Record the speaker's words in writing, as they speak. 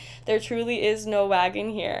There truly is no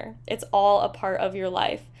wagging here. It's all a part of your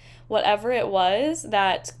life. Whatever it was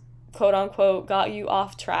that quote unquote got you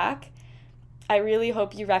off track, I really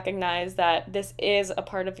hope you recognize that this is a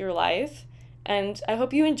part of your life, and I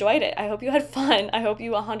hope you enjoyed it. I hope you had fun. I hope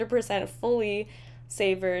you 100% fully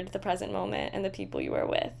savored the present moment and the people you were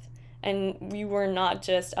with, and you were not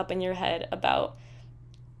just up in your head about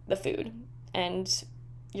the food and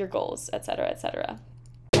your goals, etc., etc.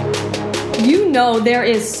 You know there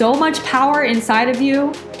is so much power inside of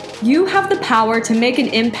you. You have the power to make an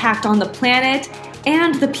impact on the planet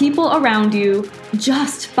and the people around you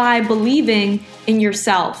just by believing in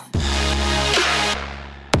yourself.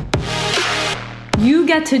 You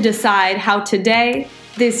get to decide how today,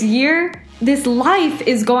 this year, this life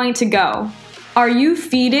is going to go. Are you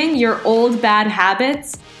feeding your old bad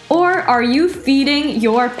habits, or are you feeding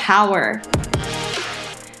your power?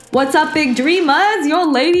 What's up, big dreamers? Your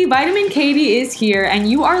lady Vitamin Katie is here,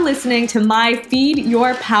 and you are listening to my Feed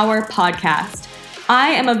Your Power podcast. I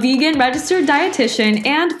am a vegan registered dietitian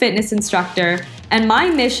and fitness instructor, and my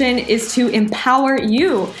mission is to empower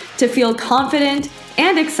you to feel confident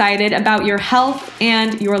and excited about your health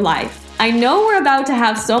and your life. I know we're about to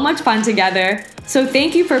have so much fun together, so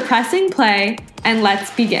thank you for pressing play, and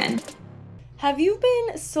let's begin. Have you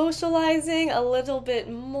been socializing a little bit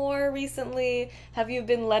more recently? Have you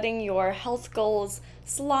been letting your health goals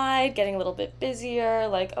slide, getting a little bit busier?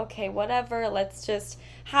 Like, okay, whatever, let's just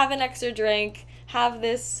have an extra drink, have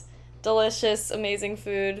this delicious, amazing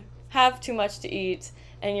food, have too much to eat,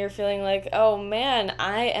 and you're feeling like, oh man,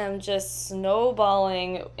 I am just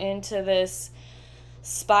snowballing into this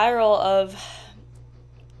spiral of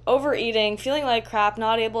overeating, feeling like crap,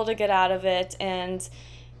 not able to get out of it, and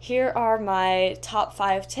here are my top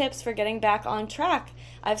 5 tips for getting back on track.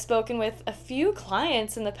 I've spoken with a few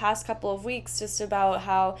clients in the past couple of weeks just about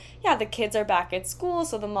how, the kids are back at school,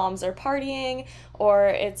 so the moms are partying, or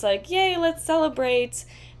it's like, yay, let's celebrate.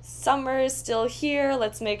 Summer's still here.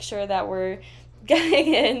 Let's make sure that we're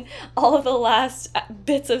getting in all of the last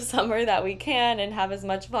bits of summer that we can and have as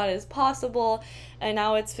much fun as possible. And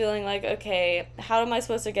now it's feeling like, okay, how am I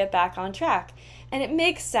supposed to get back on track? And it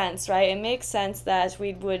makes sense, right? It makes sense that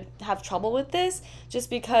we would have trouble with this just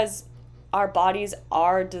because our bodies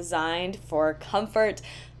are designed for comfort.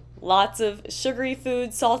 Lots of sugary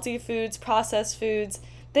foods, salty foods, processed foods.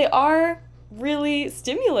 They are really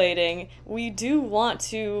stimulating. We do want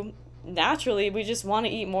to, naturally, we just want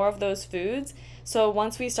to eat more of those foods. So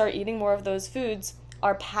once we start eating more of those foods,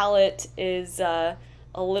 our palate is a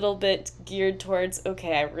little bit geared towards,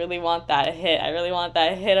 okay, I really want that hit. I really want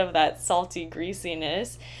that hit of that salty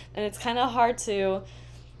greasiness. And it's kind of hard to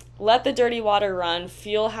let the dirty water run,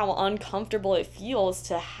 feel how uncomfortable it feels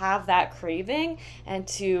to have that craving, and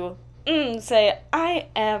to say, I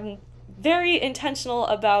am very intentional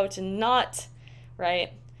about not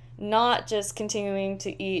just continuing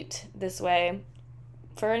to eat this way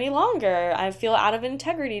for any longer. I feel out of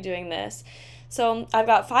integrity doing this. So I've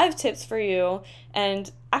got 5 tips for you, and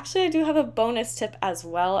actually I do have a bonus tip as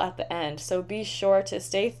well at the end. So be sure to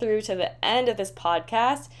stay through to the end of this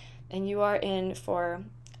podcast, and you are in for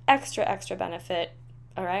extra benefit,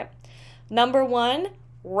 all right? Number 1,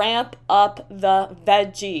 ramp up the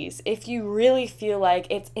veggies. If you really feel like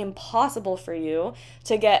it's impossible for you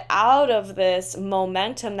to get out of this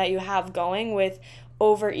momentum that you have going with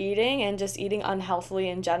overeating and just eating unhealthily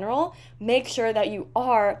in general, make sure that you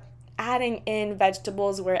are adding in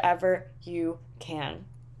vegetables wherever you can.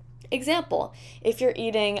 Example, if you're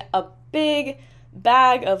eating a big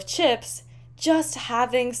bag of chips, just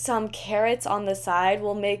having some carrots on the side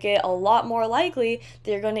will make it a lot more likely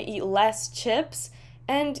that you're going to eat less chips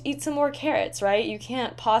and eat some more carrots, right? You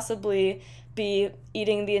can't possibly be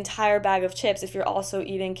eating the entire bag of chips if you're also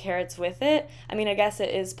eating carrots with it. I mean, I guess it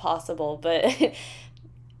is possible, but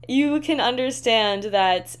you can understand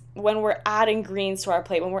that when we're adding greens to our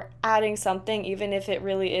plate, when we're adding something, even if it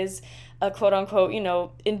really is a quote unquote,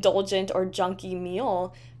 indulgent or junky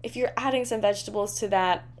meal, if you're adding some vegetables to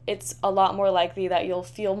that, it's a lot more likely that you'll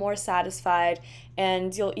feel more satisfied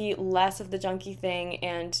and you'll eat less of the junky thing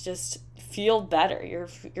and just feel better.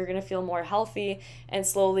 You're going to feel more healthy and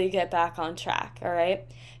slowly get back on track, all right?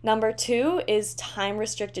 Number 2 is time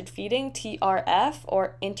restricted feeding, TRF,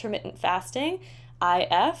 or intermittent fasting,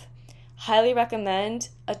 IF. Highly recommend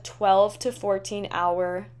a 12 to 14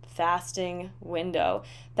 hour fasting window.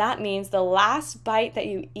 That means the last bite that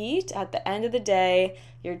you eat at the end of the day,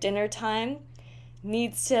 your dinner time,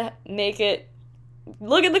 needs to make it,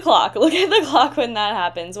 look at the clock when that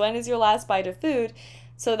happens. When is your last bite of food,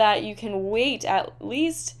 so that you can wait at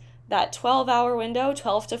least that 12-hour window,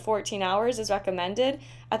 12 to 14 hours is recommended.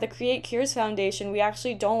 At the Create Cures Foundation, we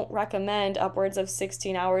actually don't recommend upwards of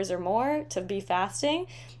 16 hours or more to be fasting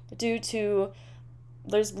due to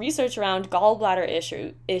there's research around gallbladder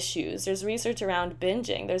issues. There's research around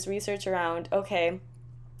binging. There's research around, okay,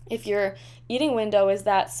 if your eating window is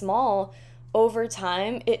that small, over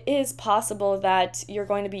time, it is possible that you're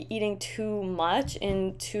going to be eating too much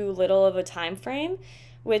in too little of a time frame,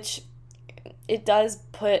 which it does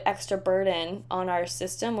put extra burden on our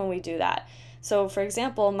system when we do that. So, for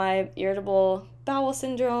example, my irritable bowel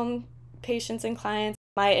syndrome patients and clients,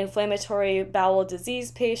 my inflammatory bowel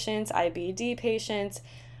disease patients, IBD patients,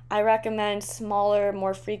 I recommend smaller,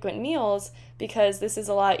 more frequent meals because this is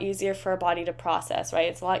a lot easier for our body to process, right?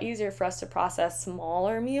 It's a lot easier for us to process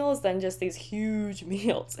smaller meals than just these huge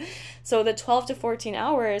meals. So the 12 to 14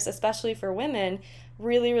 hours, especially for women,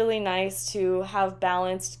 really, really nice to have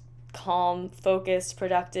balanced, calm, focused,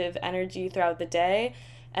 productive energy throughout the day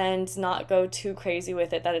and not go too crazy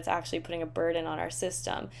with it that it's actually putting a burden on our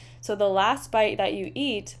system. So the last bite that you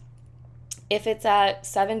eat, if it's at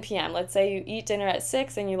 7 p.m., let's say you eat dinner at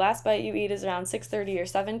 6 and your last bite you eat is around 6:30 or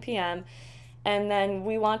 7 p.m., and then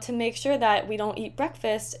we want to make sure that we don't eat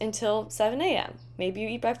breakfast until 7 a.m. Maybe you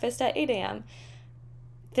eat breakfast at 8 a.m.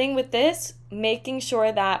 Thing with this, making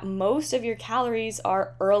sure that most of your calories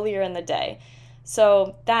are earlier in the day.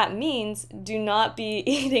 So that means do not be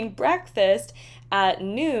eating breakfast at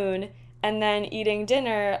noon and then eating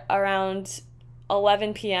dinner around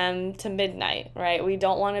 11 p.m. to midnight, right? We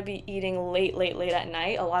don't want to be eating late at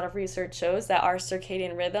night. A lot of research shows that our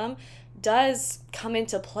circadian rhythm does come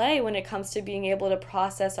into play when it comes to being able to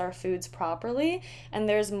process our foods properly, and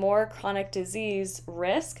there's more chronic disease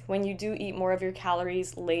risk when you do eat more of your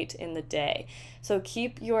calories late in the day. So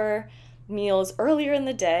keep your meals earlier in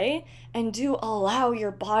the day and do allow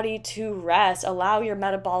your body to rest, allow your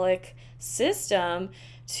metabolic system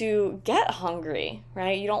to get hungry,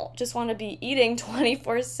 right? You don't just want to be eating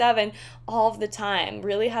 24/7 all of the time.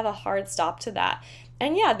 Really have a hard stop to that.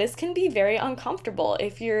 And yeah, this can be very uncomfortable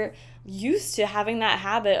if you're used to having that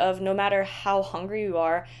habit of no matter how hungry you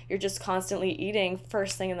are, you're just constantly eating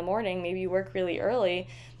first thing in the morning. Maybe you work really early.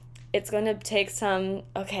 It's going to take some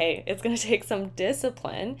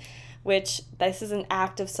discipline, which this is an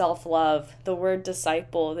act of self-love. The word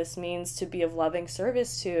disciple, this means to be of loving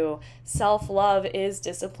service to. Self-love is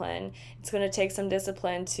discipline. It's going to take some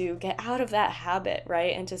discipline to get out of that habit,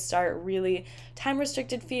 right? And to start really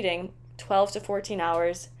time-restricted feeding, 12 to 14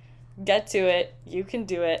 hours. Get to it. You can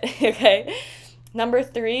do it, okay? Number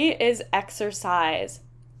 3 is exercise.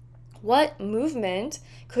 What movement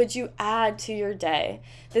could you add to your day?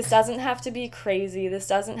 This doesn't have to be crazy. This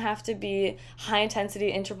doesn't have to be high-intensity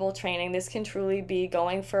interval training. This can truly be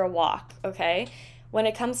going for a walk, okay? When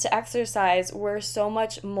it comes to exercise, we're so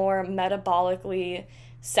much more metabolically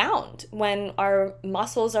sound when our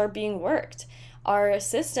muscles are being worked. Our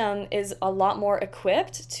system is a lot more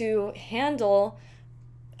equipped to handle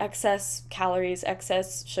excess calories,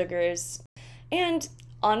 excess sugars, and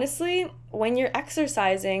honestly, when you're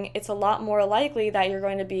exercising, it's a lot more likely that you're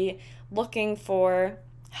going to be looking for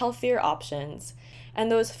healthier options.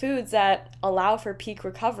 And those foods that allow for peak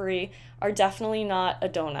recovery are definitely not a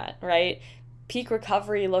donut, right? Peak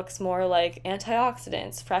recovery looks more like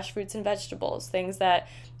antioxidants, fresh fruits and vegetables, things that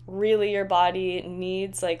really your body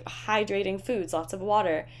needs, like hydrating foods, lots of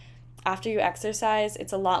water. After you exercise,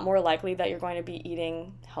 it's a lot more likely that you're going to be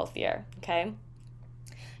eating healthier, okay?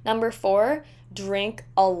 Number 4, drink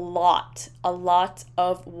a lot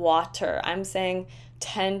of water. I'm saying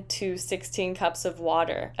 10 to 16 cups of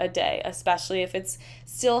water a day, especially if it's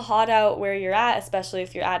still hot out where you're at, especially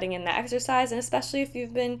if you're adding in the exercise, and especially if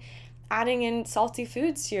you've been adding in salty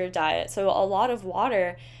foods to your diet. So a lot of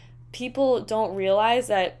water. People don't realize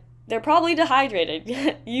that they're probably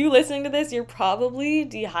dehydrated. You listening to this, you're probably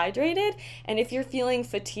dehydrated. And if you're feeling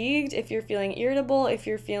fatigued, if you're feeling irritable, if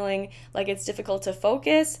you're feeling like it's difficult to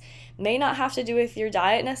focus, may not have to do with your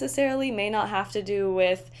diet necessarily, may not have to do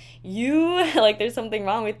with you, like there's something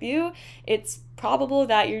wrong with you. It's probable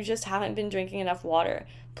that you just haven't been drinking enough water.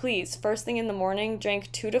 Please, first thing in the morning, drink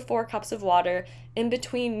 2 to 4 cups of water. In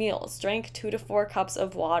between meals, drink 2 to 4 cups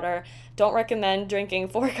of water. Don't recommend drinking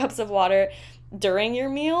 4 cups of water during your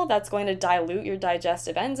meal. That's going to dilute your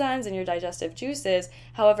digestive enzymes and your digestive juices.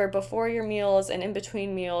 However, before your meals and in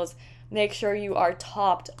between meals, Make sure you are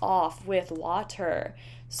topped off with water.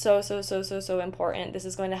 So important. This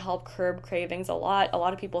is going to help curb cravings a lot. A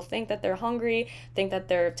lot of people think that they're hungry, think that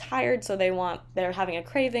they're tired, so they're having a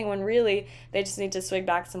craving, when really they just need to swig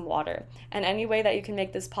back some water. And any way that you can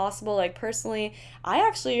make this possible, like personally, I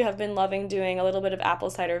actually have been loving doing a little bit of apple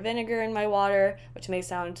cider vinegar in my water, which may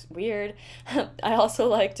sound weird. I also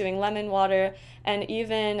like doing lemon water, and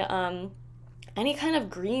even any kind of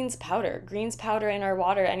greens powder in our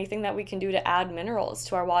water. Anything that we can do to add minerals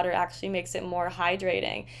to our water actually makes it more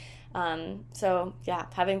hydrating. So yeah,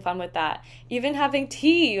 having fun with that. Even having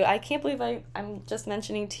tea. I can't believe I'm just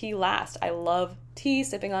mentioning tea last. I love tea,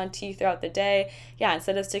 sipping on tea throughout the day. Yeah,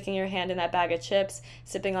 instead of sticking your hand in that bag of chips,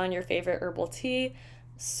 sipping on your favorite herbal tea.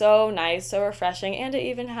 So nice, so refreshing, and it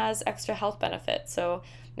even has extra health benefits. So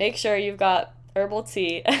make sure you've got herbal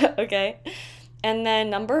tea, okay? And then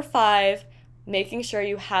number 5, making sure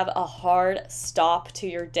you have a hard stop to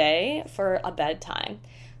your day for a bedtime.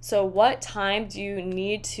 So what time do you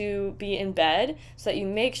need to be in bed so that you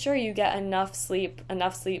make sure you get enough sleep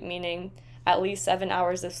meaning at least 7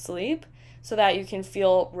 hours of sleep, so that you can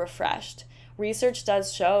feel refreshed. Research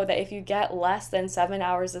does show that if you get less than 7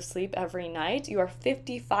 hours of sleep every night, you are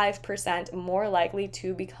 55% more likely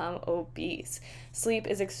to become obese. Sleep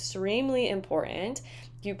is extremely important.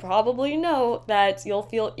 You probably know that you'll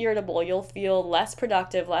feel irritable, you'll feel less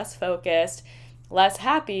productive, less focused, less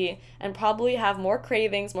happy, and probably have more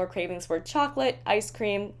cravings for chocolate, ice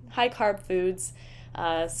cream, high-carb foods,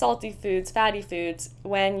 salty foods, fatty foods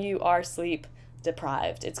when you are sleep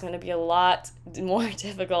deprived. It's going to be a lot more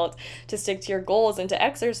difficult to stick to your goals and to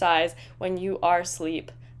exercise when you are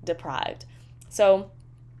sleep deprived. So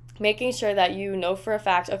making sure that you know for a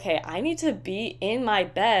fact, okay, I need to be in my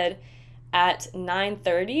bed at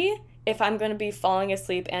 9:30 if I'm going to be falling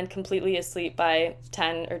asleep and completely asleep by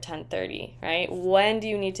 10 or 10:30, right? When do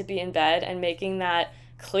you need to be in bed, and making that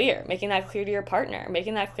clear to your partner,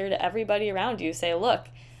 making that clear to everybody around you. Say, look,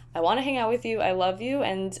 I want to hang out with you, I love you,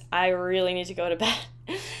 and I really need to go to bed,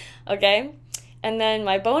 okay? And then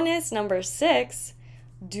my bonus, number 6,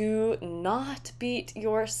 do not beat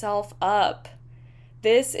yourself up.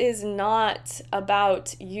 This is not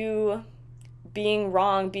about you being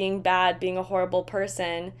wrong, being bad, being a horrible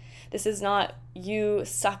person. This is not you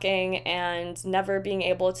sucking and never being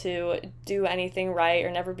able to do anything right,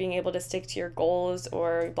 or never being able to stick to your goals,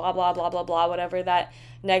 or blah, blah, blah, blah, blah, whatever that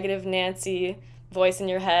negative Nancy voice in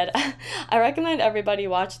your head. I recommend everybody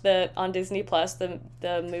watch on Disney Plus, the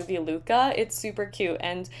movie Luca. It's super cute,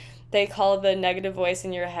 and they call the negative voice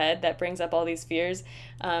in your head that brings up all these fears,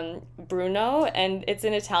 Bruno, and it's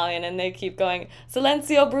in Italian, and they keep going,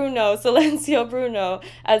 Silenzio Bruno,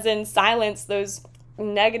 as in silence those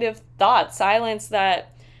negative thoughts, silence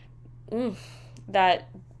that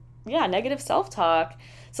negative self-talk.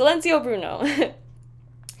 Silenzio Bruno.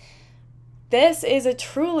 This is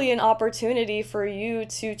truly an opportunity for you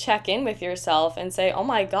to check in with yourself and say, oh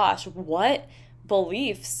my gosh, what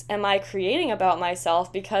beliefs am I creating about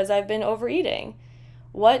myself because I've been overeating?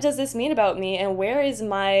 What does this mean about me, and where is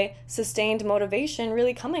my sustained motivation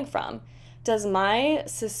really coming from? Does my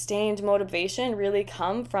sustained motivation really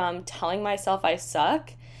come from telling myself I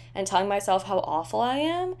suck and telling myself how awful I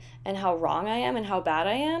am and how wrong I am and how bad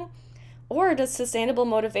I am? Or does sustainable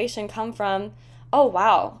motivation come from, oh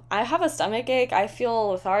wow, I have a stomach ache, I feel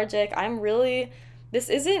lethargic, this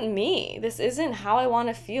isn't me, this isn't how I want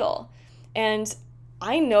to feel. And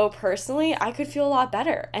I know personally I could feel a lot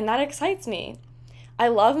better, and that excites me. I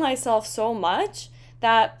love myself so much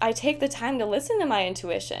that I take the time to listen to my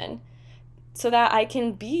intuition so that I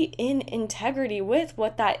can be in integrity with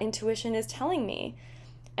what that intuition is telling me.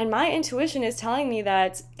 And my intuition is telling me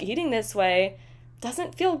that eating this way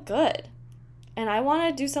doesn't feel good, and I want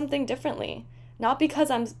to do something differently. Not because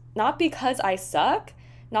I suck,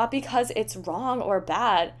 not because it's wrong or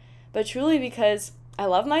bad, but truly because I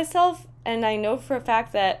love myself, and I know for a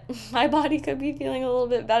fact that my body could be feeling a little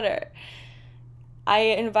bit better. I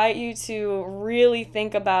invite you to really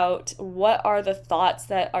think about, what are the thoughts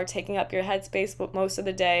that are taking up your headspace most of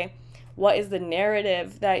the day? What is the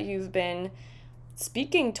narrative that you've been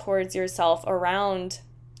speaking towards yourself around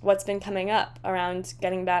what's been coming up, around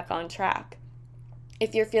getting back on track?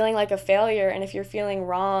 If you're feeling like a failure, and if you're feeling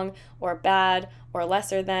wrong or bad or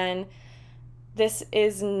lesser than, this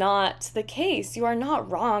is not the case. You are not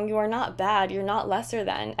wrong. You are not bad. You're not lesser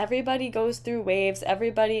than. Everybody goes through waves.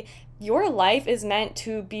 Your life is meant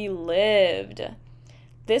to be lived.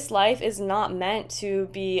 This life is not meant to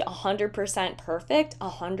be 100% perfect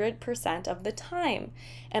 100% of the time.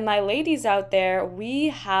 And my ladies out there, we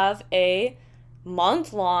have a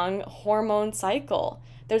month-long hormone cycle.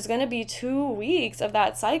 There's going to be 2 weeks of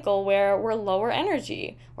that cycle where we're lower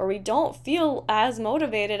energy, or we don't feel as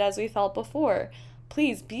motivated as we felt before.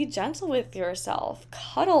 Please be gentle with yourself.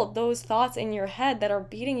 Cuddle those thoughts in your head that are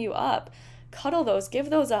beating you up. Cuddle those, give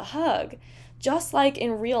those a hug. Just like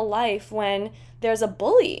in real life when there's a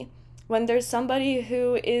bully, when there's somebody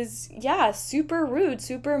who is, super rude,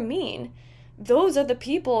 super mean. Those are the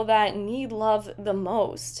people that need love the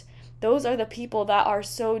most. Those are the people that are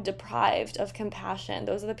so deprived of compassion.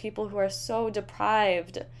 Those are the people who are so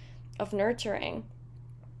deprived of nurturing.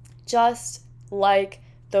 Just like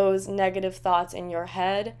those negative thoughts in your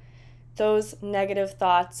head, those negative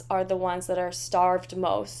thoughts are the ones that are starved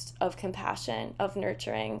most of compassion, of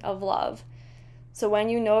nurturing, of love. So when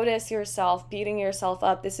you notice yourself beating yourself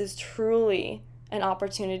up, this is truly an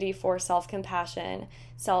opportunity for self-compassion,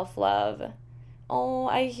 self-love. Oh,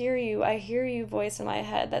 I hear you, voice in my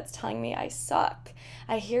head that's telling me I suck.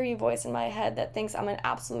 I hear you, voice in my head that thinks I'm an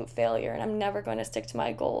absolute failure and I'm never going to stick to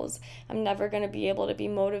my goals. I'm never going to be able to be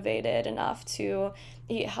motivated enough to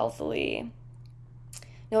eat healthily.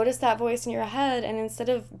 Notice that voice in your head, and instead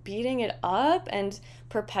of beating it up and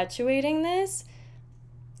perpetuating this,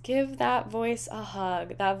 give that voice a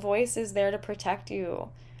hug. That voice is there to protect you.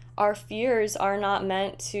 Our fears are not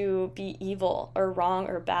meant to be evil or wrong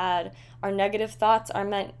or bad. Our negative thoughts are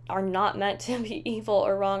not meant to be evil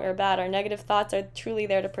or wrong or bad. Our negative thoughts are truly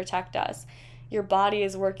there to protect us. Your body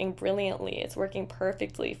is working brilliantly. It's working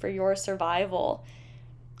perfectly for your survival.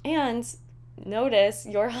 And notice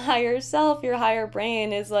your higher self, your higher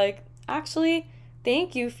brain is like, actually,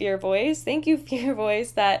 thank you, fear voice. Thank you, fear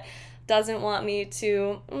voice, that doesn't want me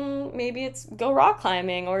to, maybe it's go rock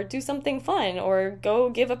climbing or do something fun or go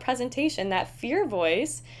give a presentation. That fear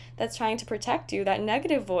voice that's trying to protect you, that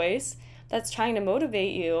negative voice that's trying to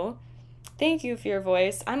motivate you. Thank you, fear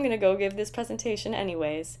voice. I'm going to go give this presentation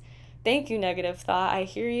anyways. Thank you, negative thought. I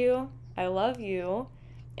hear you. I love you.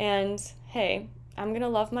 And hey, I'm going to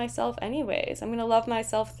love myself anyways. I'm going to love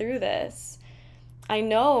myself through this. I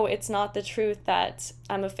know it's not the truth that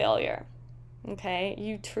I'm a failure. Okay,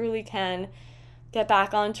 you truly can get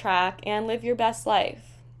back on track and live your best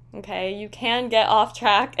life. Okay, you can get off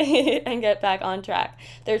track and get back on track.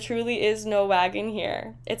 There truly is no wagon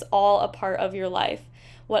here. It's all a part of your life.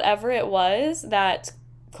 Whatever it was that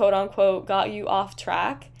quote unquote got you off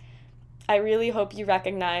track, I really hope you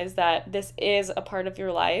recognize that this is a part of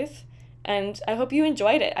your life, and I hope you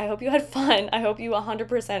enjoyed it. I hope you had fun. I hope you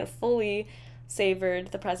 100% fully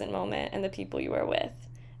savored the present moment and the people you were with.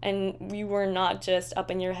 And you were not just up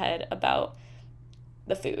in your head about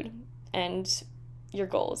the food and your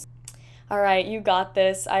goals. All right, you got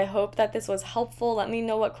this. I hope that this was helpful. Let me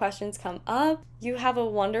know what questions come up. You have a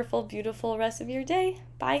wonderful, beautiful rest of your day.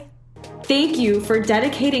 Bye. Thank you for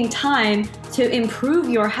dedicating time to improve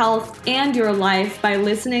your health and your life by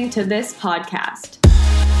listening to this podcast.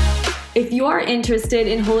 If you are interested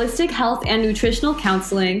in holistic health and nutritional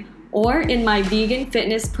counseling or in my vegan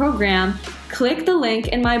fitness program, click the link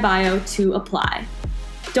in my bio to apply.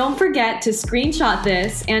 Don't forget to screenshot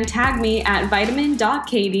this and tag me at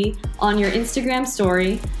vitamin.katie on your Instagram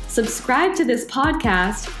story, subscribe to this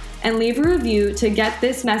podcast, and leave a review to get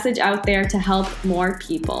this message out there to help more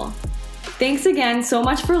people. Thanks again so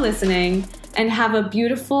much for listening, and have a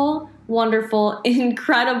beautiful, wonderful,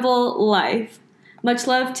 incredible life. Much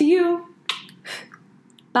love to you.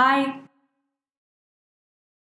 Bye.